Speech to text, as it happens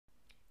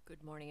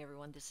Good morning,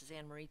 everyone. This is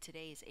Anne Marie.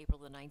 Today is April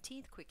the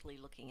 19th. Quickly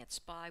looking at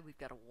SPY. We've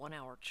got a 1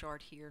 hour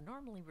chart here.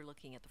 Normally we're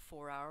looking at the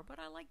 4 hour, but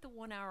I like the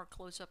 1 hour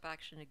close-up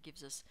action. It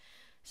gives us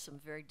some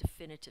very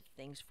definitive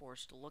things for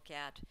us to look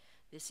at.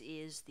 This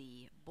is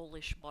the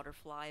bullish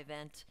butterfly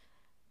event,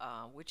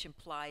 which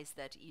implies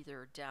that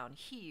either down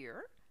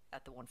here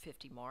at the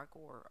 150 mark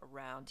or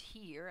around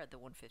here at the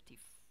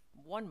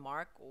 151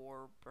 mark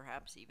or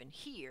perhaps even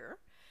here,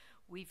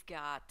 we've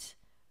got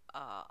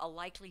a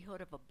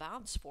likelihood of a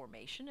bounce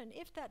formation, and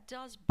if that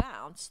does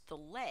bounce, the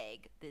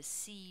leg, this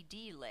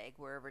CD leg,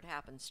 wherever it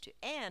happens to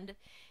end,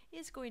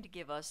 is going to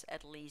give us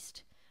at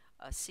least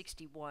a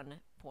 61.8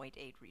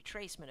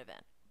 retracement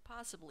event,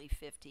 possibly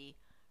 50.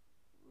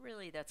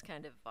 Really, that's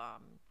kind of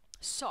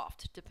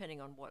soft,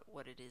 depending on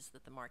what it is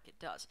that the market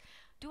does.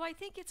 Do I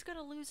think it's going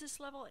to lose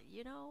this level?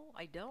 You know,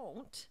 I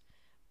don't.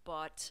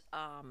 But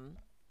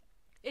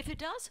if it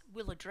does,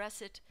 we'll address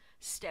it,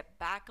 step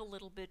back a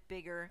little bit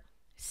bigger,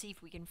 see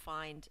if we can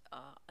find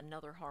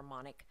another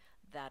harmonic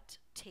that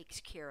takes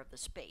care of the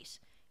space.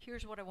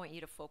 Here's what I want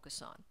you to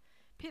focus on.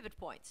 Pivot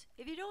points.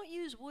 If you don't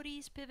use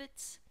Woody's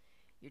pivots,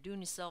 you're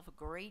doing yourself a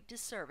great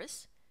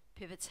disservice.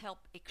 Pivots help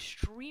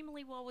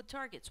extremely well with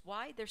targets.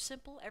 Why? They're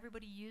simple,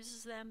 everybody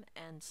uses them,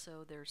 and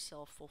so they're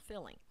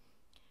self-fulfilling.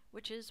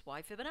 Which is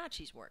why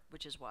Fibonacci's work,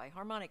 which is why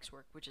harmonics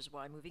work, which is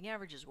why moving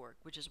averages work,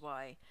 which is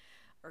why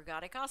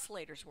ergodic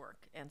oscillators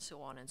work, and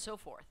so on and so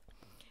forth.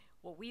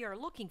 What we are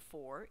looking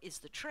for is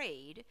the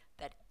trade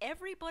that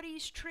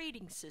everybody's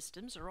trading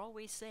systems are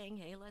always saying,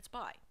 hey, let's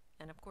buy.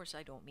 And of course,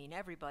 I don't mean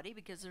everybody,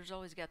 because there's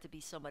always got to be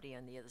somebody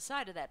on the other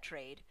side of that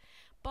trade.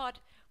 But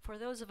for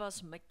those of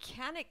us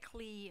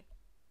mechanically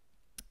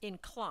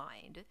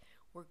inclined,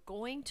 we're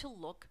going to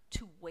look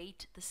to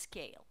weight the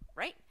scale,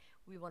 right?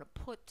 We want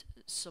to put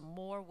some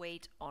more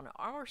weight on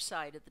our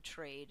side of the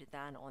trade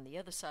than on the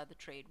other side of the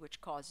trade, which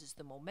causes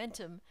the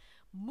momentum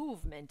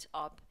movement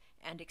up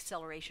and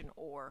acceleration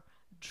or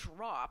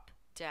drop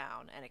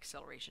down and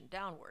acceleration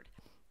downward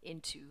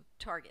into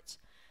targets.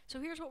 So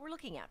here's what we're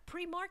looking at.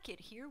 Pre-market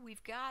here,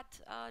 we've got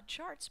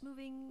charts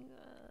moving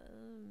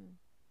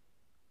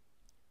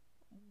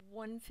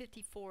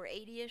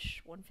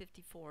 154.80-ish,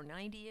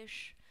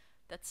 154.90-ish.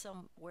 That's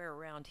somewhere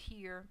around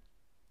here.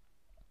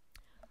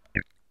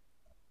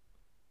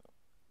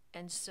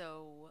 And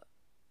so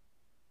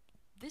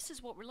this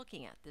is what we're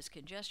looking at, this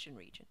congestion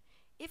region.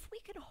 If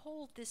we could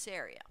hold this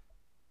area,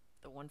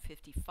 the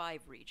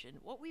 155 region,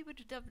 what we would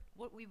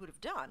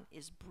have done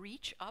is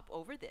breach up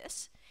over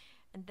this,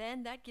 and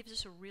then that gives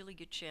us a really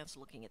good chance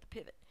looking at the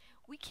pivot.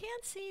 We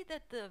can see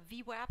that the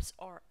VWAPs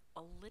are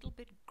a little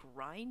bit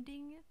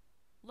grinding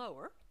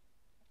lower,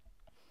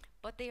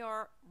 but they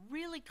are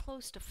really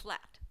close to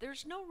flat.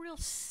 There's no real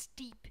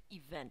steep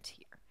event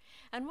here.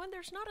 And when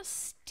there's not a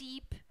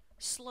steep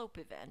slope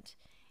event,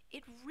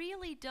 it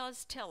really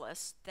does tell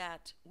us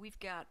that we've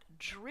got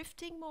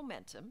drifting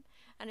momentum,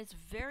 and it's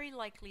very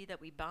likely that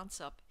we bounce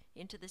up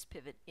into this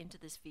pivot, into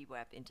this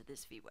VWAP, into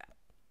this VWAP.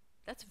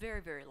 That's very,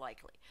 very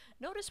likely.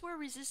 Notice where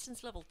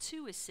resistance level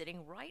 2 is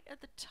sitting, right at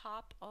the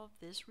top of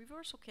this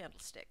reversal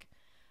candlestick.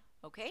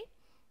 Okay?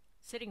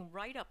 Sitting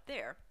right up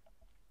there.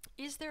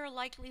 Is there a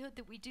likelihood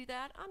that we do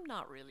that? I'm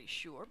not really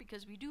sure,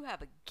 because we do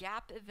have a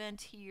gap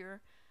event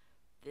here.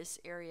 This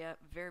area,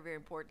 very, very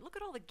important. Look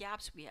at all the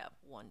gaps we have.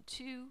 1,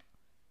 2,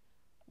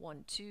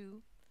 1,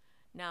 2.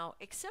 Now,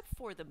 except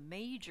for the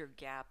major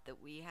gap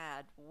that we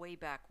had way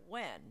back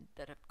when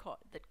that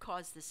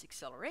caused this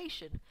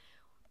acceleration,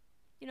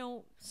 you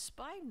know,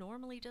 SPY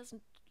normally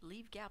doesn't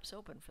leave gaps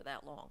open for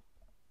that long,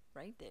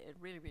 right? It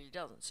really, really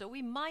doesn't. So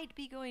we might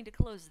be going to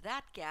close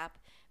that gap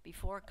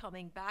before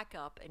coming back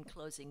up and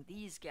closing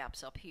these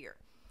gaps up here.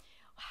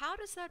 How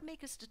does that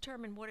make us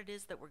determine what it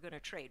is that we're going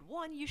to trade?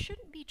 One, you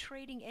shouldn't be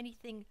trading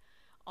anything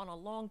on a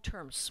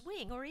long-term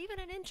swing or even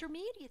an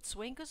intermediate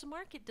swing, because the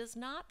market does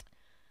not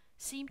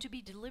seem to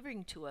be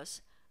delivering to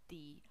us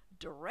the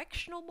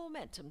directional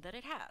momentum that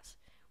it has,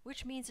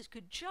 which means it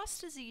could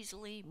just as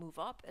easily move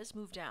up as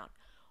move down.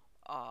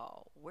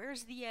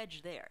 Where's the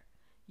edge there?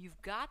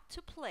 You've got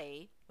to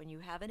play when you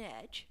have an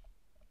edge,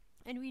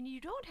 and when you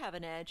don't have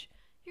an edge,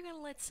 you're going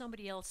to let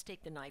somebody else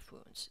take the knife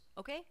wounds,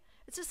 okay?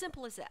 It's as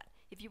simple as that.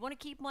 If you want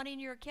to keep money in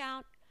your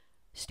account,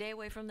 stay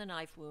away from the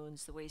knife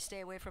wounds. The way you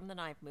stay away from the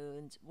knife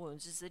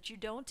wounds is that you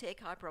don't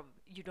take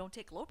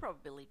low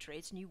probability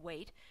trades, and you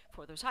wait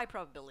for those high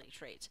probability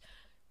trades.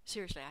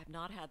 Seriously, I have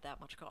not had that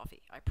much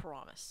coffee. I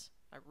promise.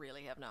 I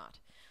really have not.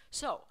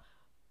 So,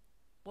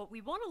 what we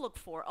want to look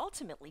for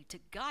ultimately to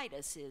guide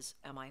us is,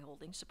 am I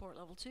holding support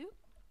level 2?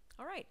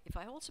 All right, if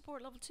I hold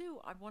support level 2,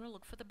 I want to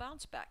look for the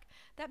bounce back.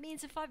 That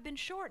means if I've been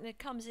short and it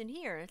comes in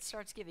here and it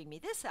starts giving me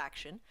this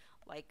action,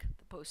 like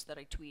the post that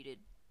I tweeted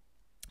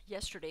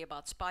yesterday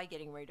about SPY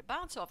getting ready to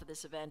bounce off of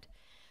this event,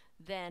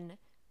 then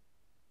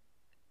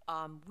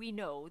we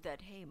know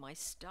that, hey, my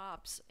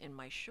stops and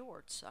my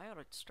shorts, I ought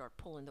to start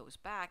pulling those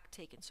back,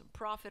 taking some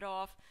profit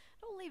off.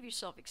 Don't leave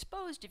yourself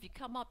exposed. If you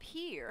come up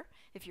here,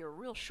 if you're a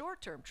real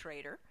short-term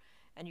trader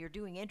and you're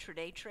doing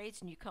intraday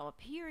trades and you come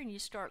up here and you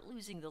start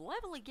losing the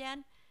level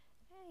again,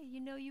 you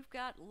know you've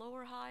got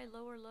lower high,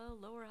 lower low,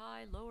 lower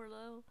high, lower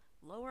low,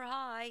 lower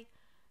high.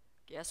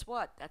 Guess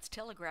what? That's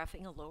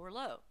telegraphing a lower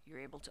low. You're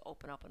able to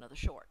open up another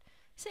short.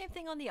 Same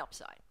thing on the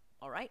upside,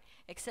 all right?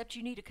 Except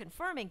you need a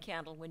confirming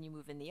candle when you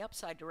move in the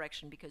upside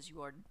direction because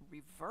you are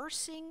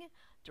reversing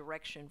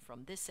direction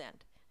from this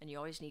end, and you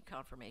always need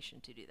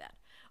confirmation to do that.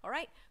 All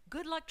right?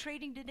 Good luck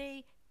trading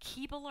today.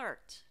 Keep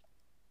alert.